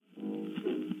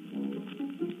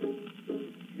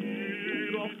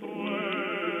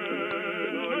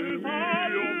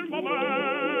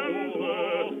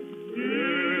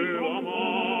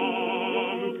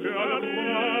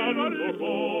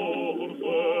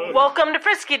Welcome to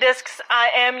Frisky Discs. I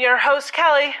am your host,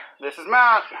 Kelly. This is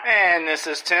Matt. And this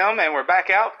is Tim, and we're back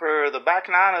out for the back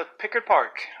nine of Pickard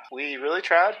Park. We really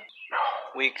tried.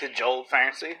 We cajoled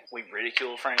Francie. We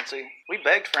ridiculed Francie. We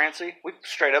begged Francie. We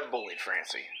straight up bullied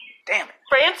Francie. Damn it.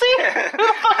 Francie? Who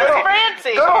the fuck is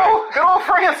Francie? Good old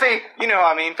Francie. You know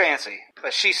I mean, Fancy.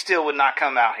 But she still would not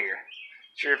come out here.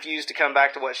 She refused to come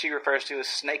back to what she refers to as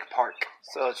Snake Park.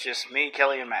 So it's just me,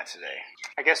 Kelly, and Matt today.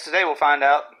 I guess today we'll find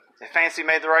out if Fancy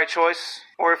made the right choice,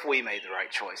 or if we made the right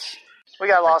choice. We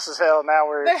got lost as hell. Now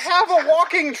They have a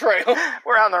walking trail.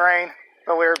 we're out in the rain,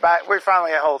 but we're back. We're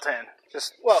finally at hole 10.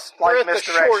 Just Well, slight we're at the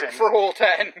misdirection. short for hole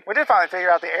 10. We did finally figure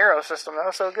out the arrow system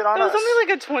though, so good on It was us. only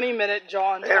like a 20-minute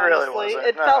jaunt, It really honestly. wasn't,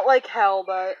 It no. felt like hell,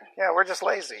 but Yeah, we're just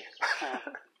lazy.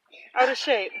 out of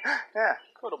shape. Yeah,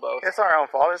 A little both. it's our own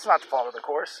fault. It's not the fault of the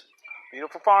course.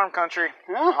 Beautiful farm country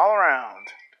all around.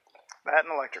 That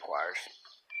and electric wires.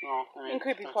 Well, I mean, In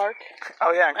Creepy Park.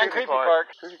 Oh yeah, And Creepy Park.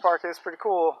 Creepy Park is pretty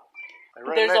cool. They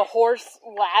run There's it- a horse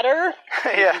ladder.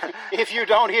 yeah, If you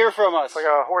don't hear from us. it's like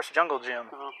a horse jungle gym.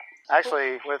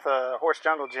 Actually, with a horse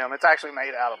jungle gym, it's actually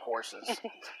made out of horses.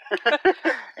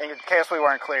 In case we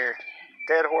weren't clear,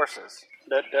 dead horses.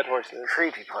 Dead horses.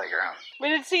 Creepy playground. We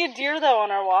did see a deer, though,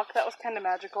 on our walk. That was kind of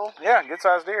magical. Yeah, good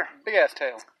sized deer. Big ass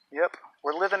tail. Yep,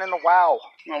 we're living in the wow.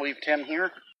 I'll leave Tim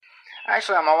here.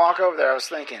 Actually, on my walk over there, I was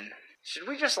thinking, should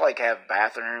we just, have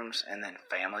bathrooms and then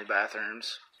family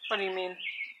bathrooms? What do you mean?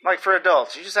 Like, for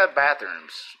adults, you just have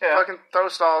bathrooms. Yeah. Fucking throw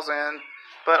stalls in,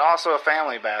 but also a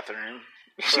family bathroom.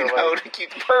 You know, to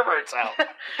keep the perverts out.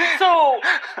 So,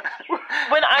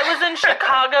 when I was in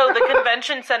Chicago, the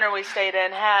convention center we stayed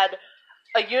in had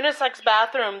a unisex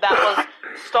bathroom that was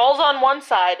stalls on one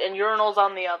side and urinals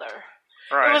on the other.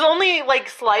 Right. It was only,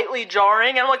 slightly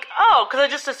jarring, and I'm like, oh, because I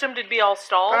just assumed it'd be all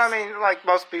stalls. But I mean,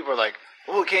 most people are like,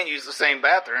 well, we can't use the same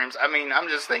bathrooms. I mean, I'm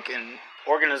just thinking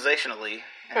organizationally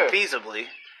and feasibly.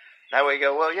 That way you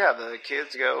go, well, yeah, the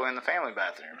kids go in the family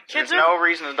bathroom. There's no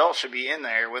reason adults should be in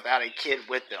there without a kid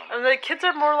with them. And the kids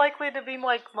are more likely to be,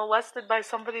 molested by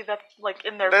somebody that's,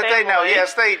 in their That family. they know,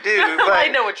 yes, they do. But I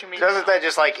know what you mean. Doesn't that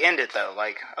just, end it, though?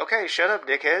 Okay, shut up,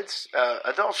 dickheads.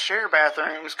 Adults share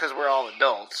bathrooms because we're all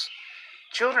adults.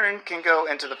 Children can go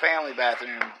into the family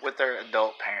bathroom with their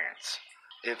adult parents.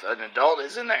 If an adult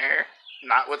is in there,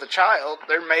 not with a child,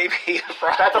 there may be a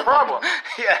problem. That's a problem.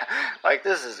 Yeah,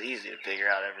 this is easy to figure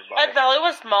out, everybody. At Valley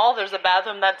West Mall, there's a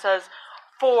bathroom that says,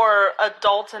 for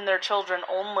adults and their children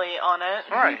only on it.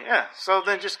 All right, yeah. So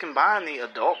then just combine the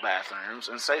adult bathrooms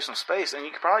and save some space, and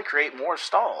you could probably create more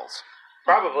stalls.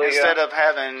 Probably. Instead of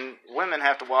having women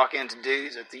have to walk into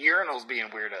dudes at the urinals being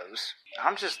weirdos.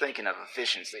 I'm just thinking of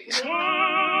efficiencies.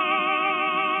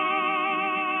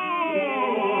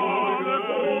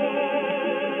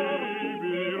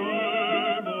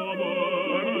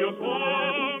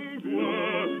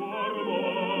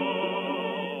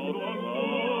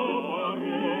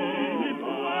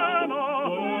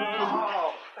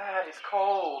 Oh, that is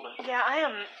cold. Yeah, I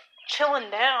am chilling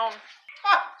down.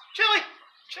 Ah, chili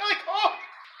cold.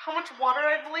 How much water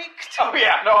I've leaked? Oh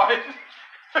yeah, no,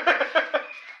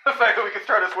 the fact that we could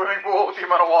start a swimming pool with the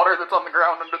amount of water that's on the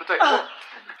ground under the table.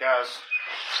 Guys,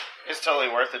 it's totally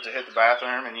worth it to hit the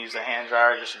bathroom and use the hand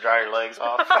dryer just to dry your legs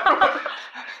off.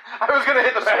 I was gonna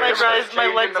hit the bathroom.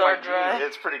 My legs are dry.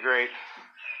 It's pretty great.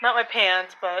 Not my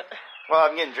pants, but... Well,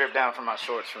 I'm getting dripped down from my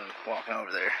shorts from walking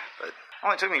over there, but it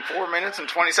only took me 4 minutes and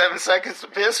 27 seconds to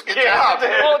piss. Good job.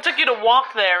 Well, it took you to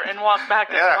walk there and walk back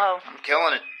as Yeah, well. I'm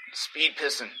killing it. Speed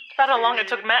pissing. About how long it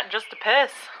took Matt just to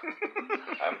piss.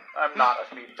 I'm not a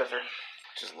speed pisser.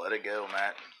 Just let it go,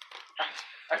 Matt.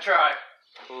 I try.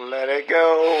 Let it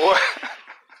go.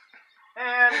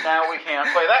 And now we can't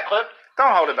play that clip.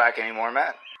 Don't hold it back anymore,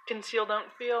 Matt. Conceal, don't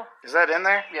feel. Is that in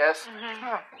there? Yes.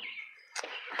 Oh.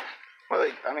 Well,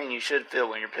 I mean, you should feel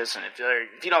when you're pissing.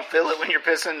 If you don't feel it when you're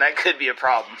pissing, that could be a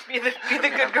problem. Be the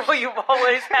good girl you've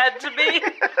always had to be.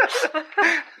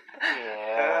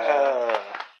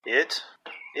 It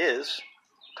is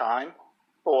time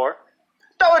for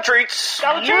Dollar Treats.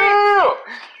 Dollar Treats. Yeah!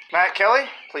 Matt, Kelly,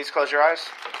 please close your eyes.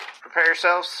 Prepare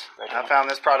yourselves. I found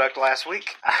this product last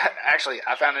week. Actually,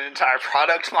 I found an entire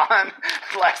product line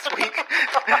last week.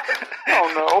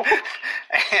 Oh, no.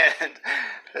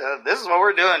 And this is what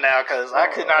we're doing now, because I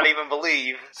could not even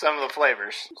believe some of the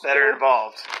flavors that are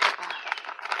involved.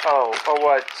 Oh,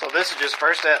 what? So this is just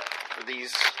first step for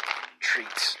these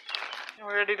treats.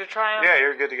 We're ready to try them? Yeah,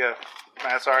 you're good to go.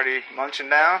 Matt's already munching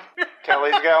down.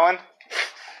 Kelly's going.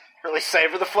 Really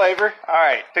savor the flavor. All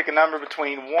right, pick a number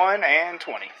between 1 and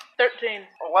 20. 13.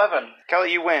 11.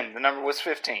 Kelly, you win. The number was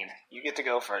 15. You get to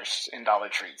go first in Dollar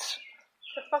Treats.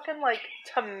 The fucking, like,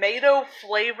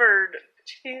 tomato-flavored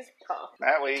cheese puff.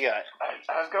 Matt, what you got?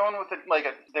 I was going with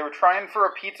they were trying for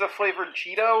a pizza flavored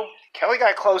Cheeto. Kelly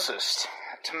got closest.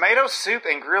 Tomato soup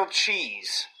and grilled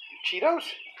cheese. Cheetos?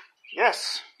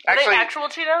 Yes. Are Actually, they actual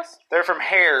Cheetos? they're from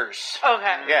Hare's.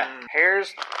 Okay. Yeah,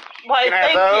 Hare's. Why, You can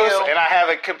have thank those, you. and I have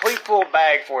a complete full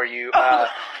bag for you.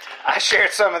 I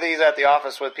shared some of these at the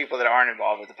office with people that aren't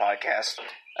involved with the podcast.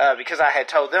 Because I had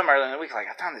told them earlier in the week, like,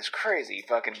 I found this crazy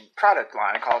fucking product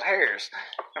line called Hare's.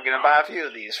 I'm going to buy a few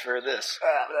of these for this.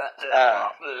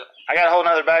 I got a whole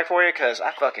nother bag for you because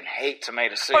I fucking hate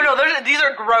tomato soup. Oh, no, these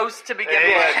are gross to begin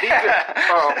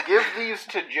with. Give these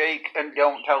to Jake and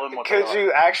don't tell him what Could they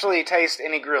you actually taste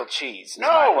any grilled cheese? Is No.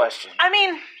 my question. I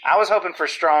mean, I was hoping for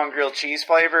strong grilled cheese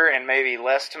flavor and maybe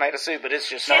less tomato soup, but it's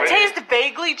just so it tastes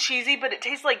vaguely cheesy, but it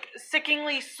tastes like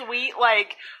sickeningly sweet,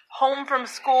 like home from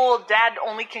school, dad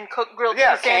only can cook grilled cheese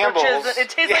sandwiches. Campbell's. It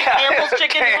tastes like Campbell's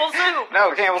chicken noodle soup.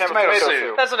 No, Campbell's tomato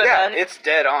soup. That's what I meant. It's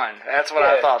dead on. That's what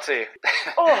I thought too.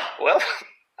 Oh. Well,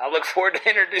 I look forward to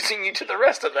introducing you to the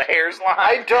rest of the Hare's line.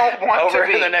 I don't want over to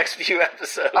be. in the next few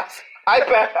episodes. I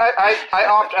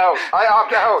opt out. I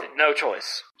opt out. No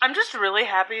choice. I'm just really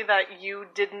happy that you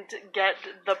didn't get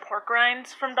the pork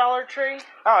rinds from Dollar Tree.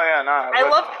 Oh yeah, no. I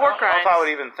love pork I don't know if I rinds. would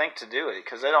even think to do it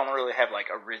because they don't really have like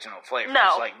original flavors,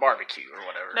 No. like barbecue or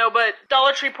whatever. No, but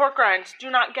Dollar Tree pork rinds,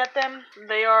 do not get them.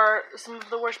 They are some of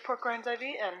the worst pork rinds I've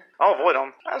eaten. I'll avoid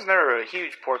them. I was never a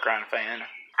huge pork rind fan.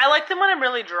 I like them when I'm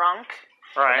really drunk.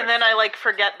 Right. And then I, like,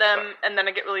 forget them, and then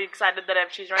I get really excited that I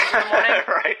have cheese rinds in the morning.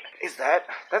 Right.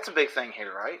 That's a big thing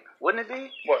here, right? Wouldn't it be?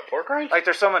 What, pork rinds? Like,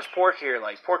 there's so much pork here.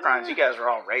 Like, pork rinds, you guys are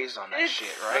all raised on that It's- shit,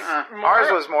 right? more-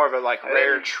 Ours was more of a, like,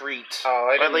 rare didn't- treat. Oh, I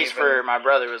Or at didn't least even- for my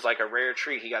brother, it was like a rare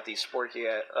treat. He got these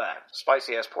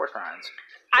spicy-ass pork rinds.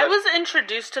 I was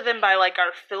introduced to them by, like,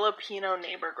 our Filipino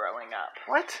neighbor growing up.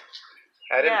 What?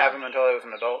 I didn't Yeah. have them until I was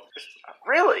an adult.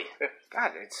 Really?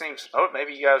 God, it seems... Oh,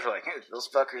 maybe you guys were like, hey, those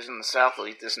fuckers in the South will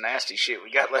eat this nasty shit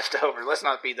we got left over. Let's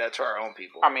not feed that to our own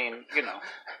people. I mean, you know.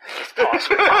 It's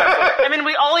possible. I mean,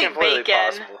 we all eat Completely bacon.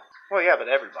 possible. Well, yeah, but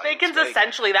everybody Bacon's eats bacon.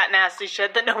 essentially that nasty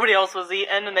shit that nobody else was eating,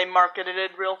 and they marketed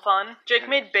it real fun. Jake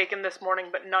made bacon this morning,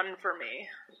 but none for me.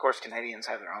 Of course, Canadians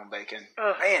have their own bacon.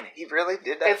 Ugh. Man, he really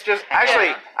did that? It's just- Actually,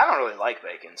 Yeah. I don't really like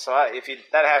bacon, so if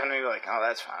that happened to me, like, oh,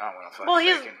 that's fine, I don't want to fucking Well,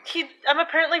 bacon. I'm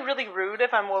apparently really rude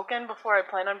if I'm woken before I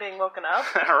plan on being woken up.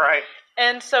 Right.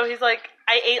 And so he's like,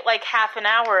 I ate like half an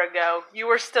hour ago. You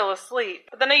were still asleep.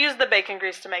 But then I used the bacon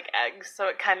grease to make eggs, so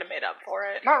it kind of made up for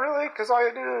it. Not really, because all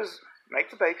you do is make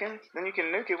the bacon, then you can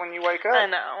nuke it when you wake up. I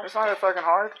know. It's not that fucking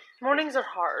hard. Mornings are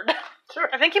hard. Sure.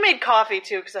 I think he made coffee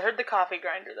too, because I heard the coffee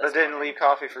grinder this But didn't morning. leave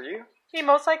coffee for you? He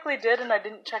most likely did, and I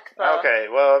didn't check the... Okay,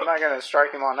 well, I'm not going to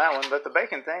strike him on that one, but the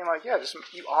bacon thing, like, yeah,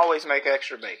 you always make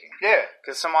extra bacon. Yeah.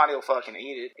 Because somebody will fucking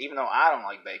eat it, even though I don't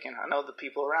like bacon. I know the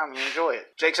people around me enjoy it.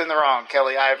 Jake's in the wrong,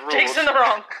 Kelly. I have rules. Jake's in the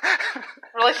wrong.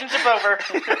 Relationship over.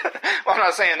 Well, I'm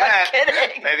not saying that.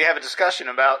 kidding. Maybe have a discussion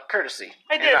about courtesy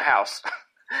I in did. a house.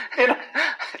 And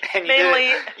you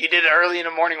Mainly- you did it early in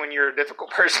the morning when you're a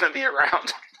difficult person to be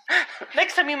around.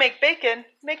 Next time you make bacon,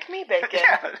 make me bacon.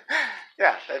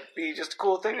 Yeah, that'd be just a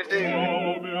cool thing to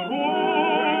do.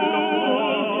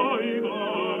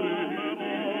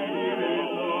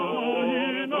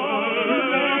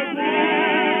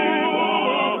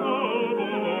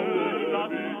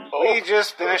 We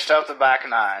just finished up the back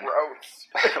nine.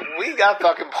 Gross. We got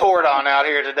fucking poured on out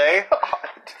here today.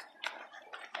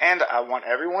 And I want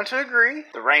everyone to agree,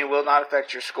 the rain will not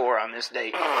affect your score on this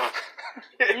date.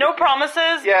 No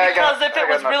promises, Yeah, because if I it got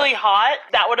was really hot,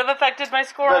 that would have affected my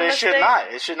score But on it this should date.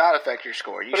 not. It should not affect your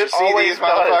score. You But should it see always these does.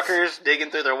 motherfuckers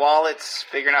digging through their wallets,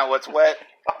 figuring out what's wet,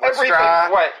 what's Everything's dry.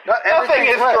 wet. Not Nothing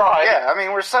everything's is wet. dry. Yeah, I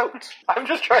mean, we're soaked. I'm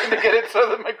just trying to get it so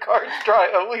that my car's dry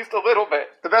at least a little bit.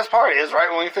 The best part is, right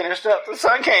when we finished up, the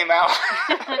sun came out.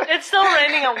 It's still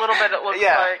raining a little bit, it looks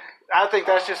Yeah. like. I think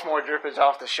that's just more drippage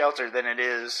off the shelter than it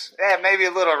is. Yeah, maybe a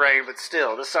little rain, but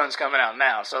still, the sun's coming out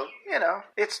now. So, you know,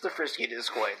 it's the Frisky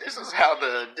Disc way. This is how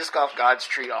the disc golf gods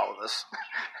treat all of us.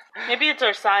 Maybe it's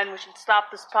our sign we should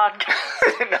stop this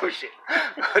podcast. No shit.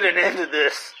 Put an end to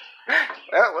this.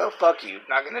 Well, fuck you.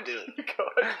 Not gonna do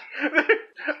it.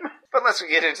 But let's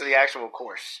get into the actual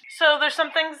course. So there's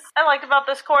some things I liked about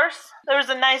this course. There was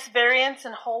a nice variance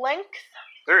in hole length.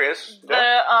 There is.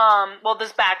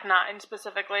 This back nine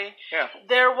specifically. Yeah.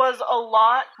 There was a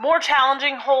lot more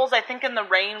challenging holes. I think in the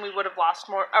rain we would have lost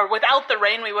more, or without the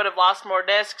rain we would have lost more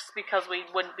discs because we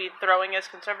wouldn't be throwing as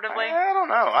conservatively. I don't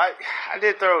know. I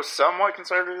did throw somewhat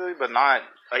conservatively, but not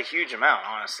a huge amount,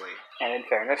 honestly. And in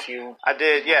fairness, you... I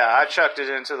did, yeah. I chucked it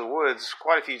into the woods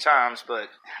quite a few times, but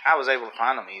I was able to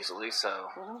find them easily, so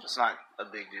it's not a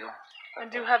big deal. I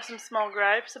do have some small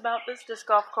gripes about this disc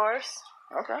golf course.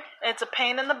 Okay. It's a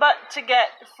pain in the butt to get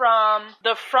from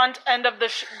the front end of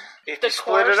the If the you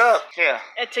split course it up, yeah.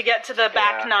 to get to the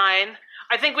back 9.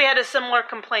 I think we had a similar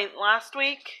complaint last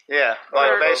week. Yeah,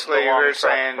 like basically you were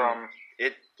saying from...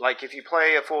 it. Like if you're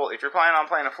planning on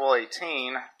playing a full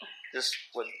 18,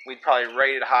 we'd probably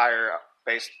rate it higher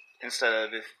instead of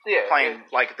playing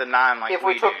like the 9 like if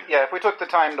we took do. if we took the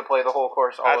time to play the whole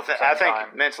course all at the same I think time.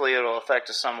 mentally it'll affect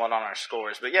us somewhat on our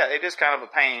scores. But yeah, it is kind of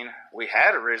a pain. We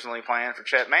had originally planned for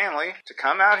Chet Manley to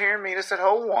come out here and meet us at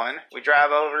hole 1. We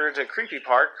drive over to Creepy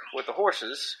Park with the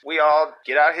horses. We all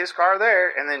get out of his car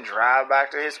there and then drive back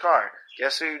to his car.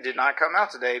 Guess who did not come out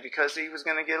today because he was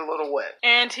going to get a little wet.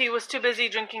 And he was too busy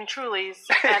drinking Trulies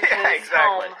at his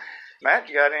exactly. home. Matt,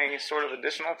 you got any sort of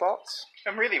additional thoughts?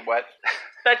 I'm really wet.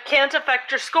 That can't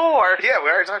affect your score. Yeah, we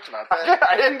already talked about that.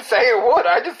 I didn't say it would.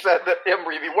 I just said that I'm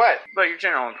really wet. But your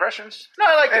general impressions? No,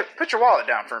 I like Hey, it. put your wallet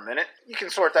down for a minute. You can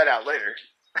sort that out later.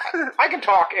 I can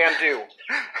talk and do.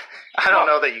 I don't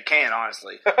know that you can,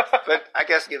 honestly. But I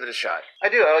guess give it a shot. I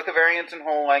do. I like the variance in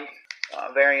hole length.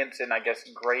 Variance in, I guess,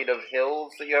 grade of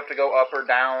hills that you have to go up or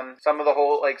down. Some of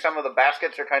the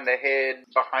baskets are kind of hid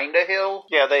behind a hill.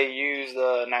 Yeah, they use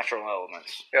the natural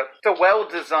elements. Yep. It's a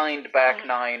well-designed back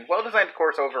 9. Well-designed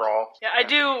course overall. Yeah, I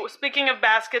do. Speaking of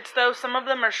baskets, though, some of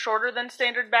them are shorter than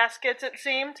standard baskets, it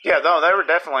seemed. Yeah, no, they were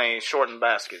definitely shortened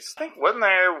baskets. I think, wasn't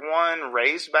there one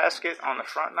raised basket on the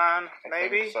front 9,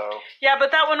 maybe? I think so. Yeah,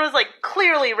 but that one was,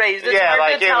 clearly raised. It's Yeah,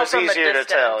 hard to it tell was from a easier to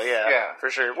distance. tell, yeah, for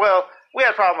sure. Well, we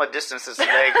had a problem with distances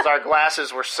today because our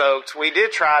glasses were soaked. We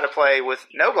did try to play with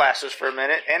no glasses for a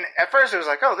minute, and at first it was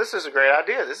like, oh, this is a great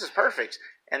idea. This is perfect.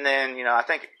 And then, I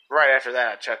think right after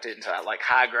that I chucked it into,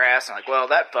 high grass. And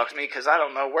that fucked me because I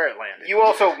don't know where it landed. You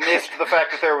also missed the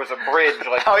fact that there was a bridge,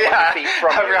 20 feet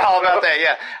from I you. forgot all about that,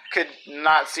 yeah. Could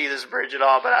not see this bridge at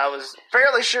all, but I was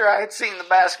fairly sure I had seen the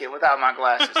basket without my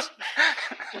glasses.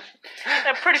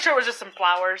 I'm pretty sure it was just some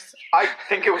flowers. I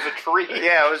think it was a tree.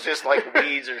 Yeah, it was just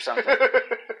weeds or something.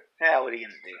 Yeah, what are you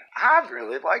going to do? I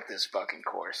really like this fucking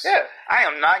course. Yeah. I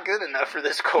am not good enough for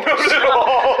this course.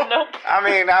 Nope. I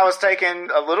mean, I was taking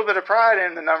a little bit of pride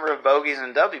in the number of bogeys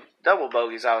and double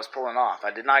bogeys I was pulling off.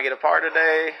 I did not get a par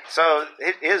today. So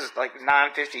it is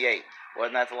 958.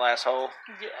 Wasn't that the last hole?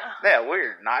 Yeah. Yeah,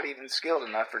 we're not even skilled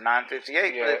enough for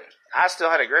 958, Yeah. but I still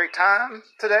had a great time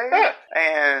today. Yeah.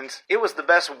 And it was the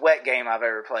best wet game I've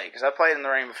ever played, because I played in the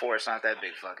rain before. It's not that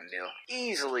big fucking deal.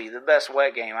 Easily the best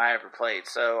wet game I ever played,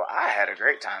 so I had a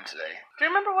great time today. Do you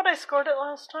remember what I scored it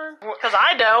last time? Because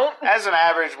I don't. As an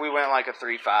average, we went a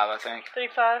 3-5, I think.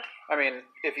 3-5. I mean,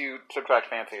 if you subtract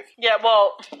fancies. Yeah,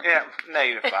 well, Yeah,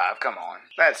 -5, come on.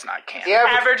 That's not canon. Yeah.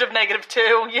 average of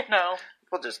 -2,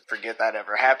 We'll just forget that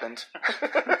ever happened.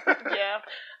 Yeah.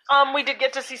 We did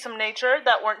get to see some nature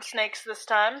that weren't snakes this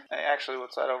time. Hey, actually,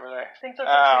 what's that over there? I think that's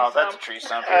a tree that's a stump. tree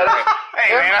stump.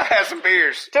 Hey, man, I had some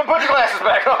beers. Tim, put your glasses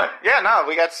back on. Yeah, no,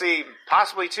 we got to see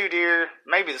possibly 2 deer,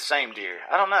 maybe the same deer.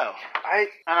 I don't know. I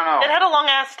don't know. It had a long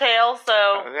ass tail,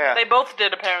 so Yeah. they both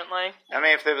did apparently. I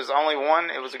mean, if there was only 1,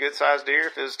 it was a good-sized deer.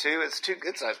 If it was 2, it's 2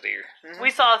 good-sized deer. We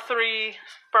saw 3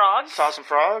 frogs. Saw some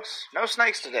frogs. No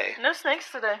snakes today. No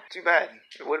snakes today. Too bad.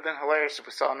 It would have been hilarious if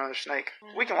we saw another snake.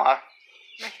 We can lie.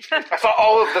 I saw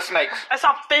all of the snakes. I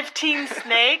saw 15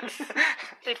 snakes.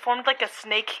 They formed like a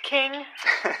snake king.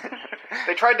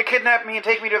 They tried to kidnap me and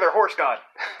take me to their horse god.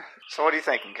 So what are you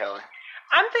thinking, Kelly?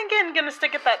 I'm thinking gonna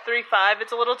stick at that 3-5.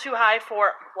 It's a little too high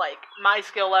for my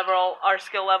skill level, our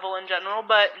skill level in general.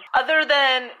 But other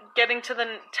than getting to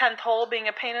the 10th hole being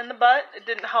a pain in the butt, it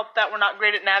didn't help that we're not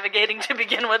great at navigating to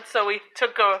begin with. So we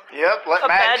took Yep, let a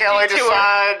Matt bad and Kelly detour.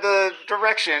 decide the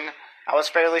direction. I was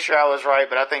fairly sure I was right,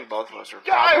 but I think both of us were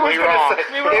Yeah, I was probably going wrong. to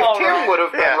say, We were if all Tim wrong. would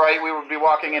have been Yeah. right, we would be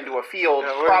walking into a field,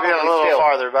 Yeah, we're probably a little still.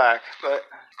 farther back, but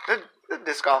the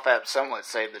disc golf app somewhat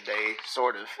saved the day,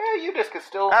 sort of. Yeah, you just could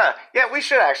still Yeah, we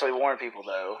should actually warn people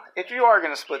though. If you are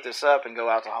going to split this up and go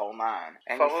out to hole 9,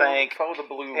 and you think, follow the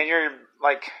blue. and you're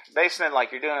basing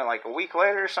it you're doing it a week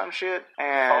later or some shit,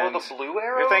 Follow and the blue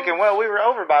arrow. you're thinking, well, we were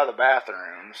over by the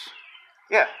bathrooms.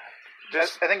 Yeah,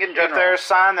 just I think in if general. there's a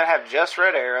sign that have just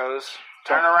red arrows,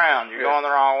 turn around. You're Yeah. going the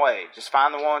wrong way. Just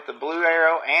find the one with the blue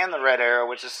arrow and the red arrow,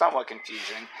 which is somewhat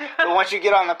confusing. But once you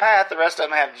get on the path, the rest of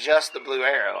them have just the blue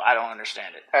arrow. I don't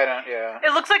understand it. I don't. Yeah.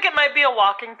 It looks like it might be a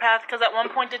walking path because at one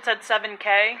point it said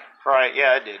 7K. Right,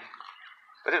 yeah, it did.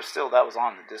 But it was that was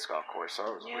on the disc golf course, so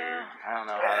it was Yeah. weird. I don't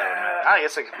know how that would match. I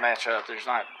guess it could match up. There's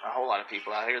not a whole lot of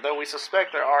people out here, though we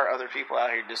suspect there are other people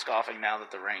out here disc golfing now that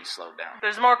the rain slowed down.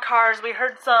 There's more cars. We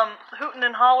heard some hooting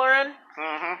and hollering.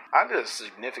 I did a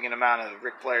significant amount of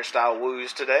Ric Flair style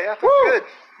woos today. I think good.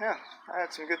 Yeah, I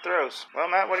had some good throws. Well,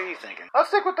 Matt, what are you thinking? I'll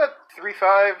stick with that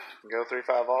 3.5. Go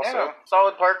 3.5 also. Yeah,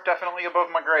 solid park, definitely above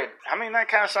my grade. I mean, that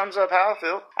kind of sums up how I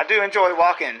feel. I do enjoy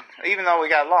walking, even though we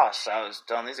got lost. I was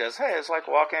telling these guys, hey, it's like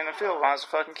walking in a field when I was a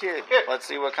fucking kid. Yeah. Let's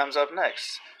see what comes up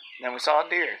next. Then we saw a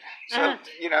deer. So,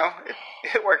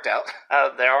 it worked out.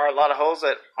 There are a lot of holes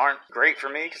that aren't great for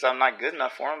me because I'm not good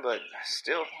enough for them, but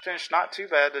still finished not too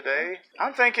bad today.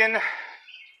 I'm thinking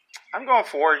I'm going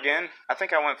 4 again. I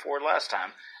think I went 4 last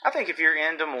time. I think if you're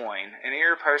in Des Moines and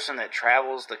you're a person that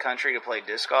travels the country to play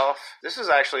disc golf, this is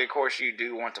actually a course you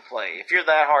do want to play. If you're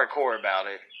that hardcore about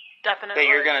it, Definitely. that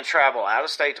you're going to travel out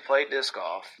of state to play disc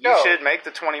golf, you should make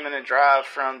the 20-minute drive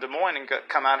from Des Moines and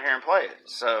come out here and play it.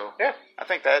 So, yeah, I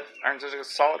think that earns us a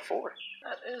solid 4.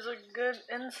 That is a good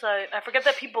insight. I forget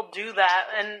that people do that,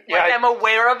 and Yeah, I'm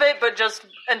aware of it, but just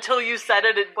until you said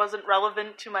it, it wasn't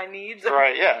relevant to my needs.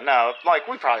 Right, yeah, no,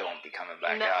 we probably won't be coming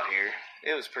back No. out here.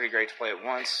 It was pretty great to play it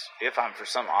once. If I'm for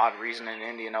some odd reason in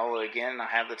Indianola again and I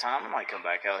have the time, I might come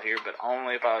back out here, but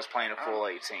only if I was playing a full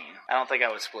 18. I don't think I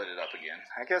would split it up again.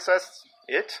 I guess that's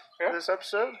it for this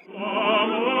episode.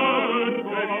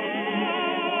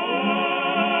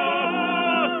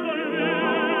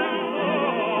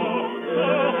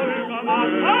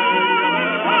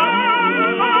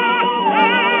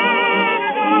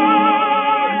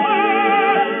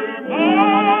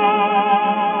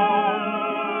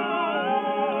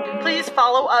 Please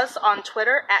follow us on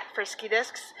Twitter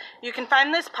 @FriskyDiscs. You can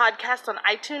find this podcast on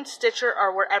iTunes, Stitcher,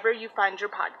 or wherever you find your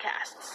podcasts.